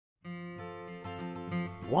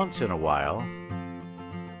once in a while,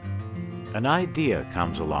 an idea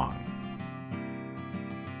comes along.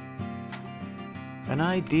 An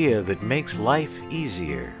idea that makes life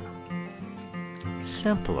easier,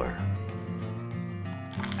 simpler,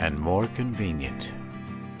 and more convenient.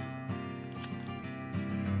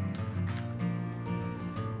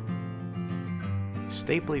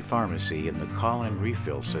 Stapley Pharmacy and the call-in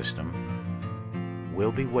refill system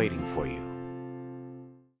will be waiting for you.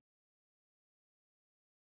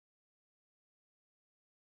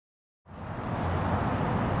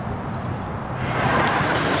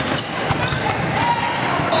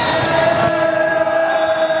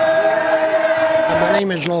 My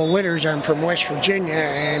name is Lowell Witters. I'm from West Virginia,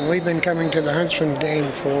 and we've been coming to the Huntsman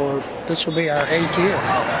game for, this will be our 8th year.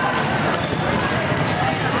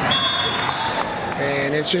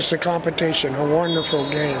 And it's just a competition, a wonderful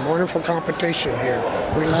game, wonderful competition here.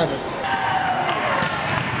 We love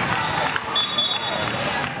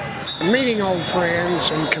it. Meeting old friends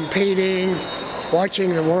and competing,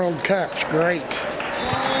 watching the World Cup's great.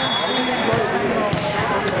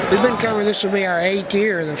 We've been coming, this will be our 8th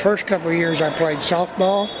year. The first couple of years I played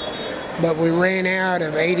softball, but we ran out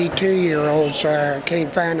of 82-year-olds, so I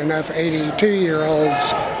can't find enough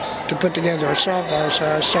 82-year-olds to put together a softball, so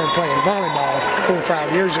I started playing volleyball 4 or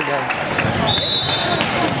 5 years ago.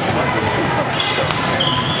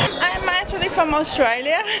 I'm actually from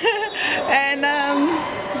Australia, and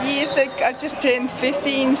yes, I just turned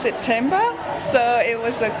 50 in September, so it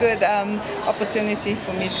was a good opportunity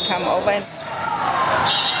for me to come over.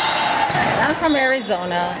 I'm from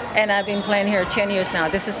Arizona, and I've been playing here 10 years now.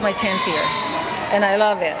 This is my 10th year, and I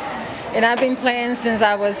love it. And I've been playing since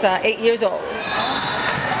I was 8 years old.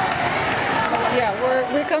 Yeah,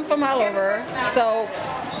 we come from all over. So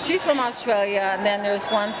she's from Australia, and then there's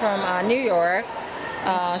one from New York,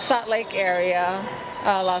 Salt Lake area,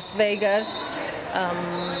 Las Vegas,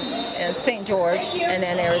 and St. George, and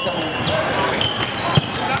then Arizona.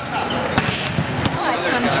 I've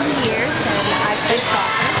come 2 years, and I play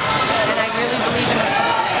soccer. And I really believe in the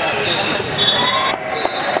philosophy of Huntsman.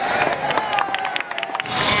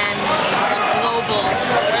 And the global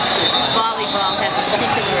volleyball has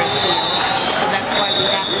particular appeal, so that's why we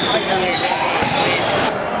happen to be here today.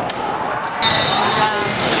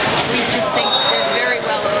 We just think they're very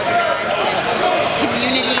well organized, and the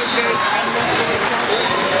community is very friendly towards us,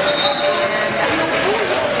 and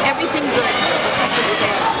everything good, I could say.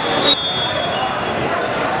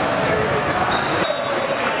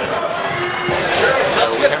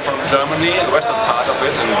 We came from Germany, the western part of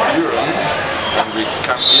it, in Düren, and we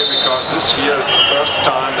come here because this year it's the first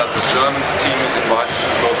time that the German team is invited to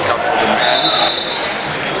the World Cup for the men's.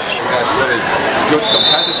 We have very good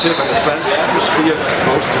competitive and a friendly atmosphere that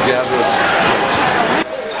goes together. It's great.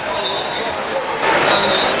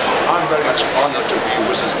 I'm very much honored to be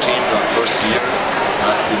with this team my first year.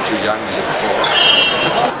 I've been too young before.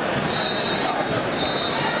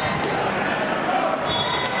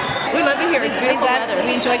 We love it here. It's beautiful weather.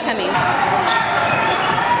 We enjoy coming.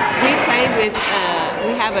 We play with,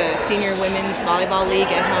 we have a senior women's volleyball league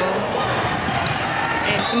at home.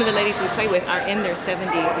 And some of the ladies we play with are in their 70s,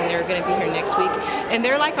 and they're going to be here next week. And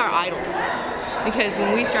they're like our idols. Because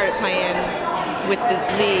when we started playing with the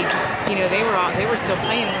league, you know, they were still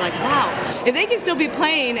playing. We're like, wow, if they can still be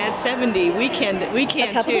playing at 70, we can too.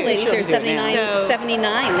 A couple of ladies are 79, late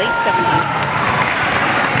 70s.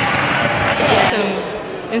 This is some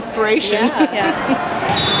inspiration. Yeah.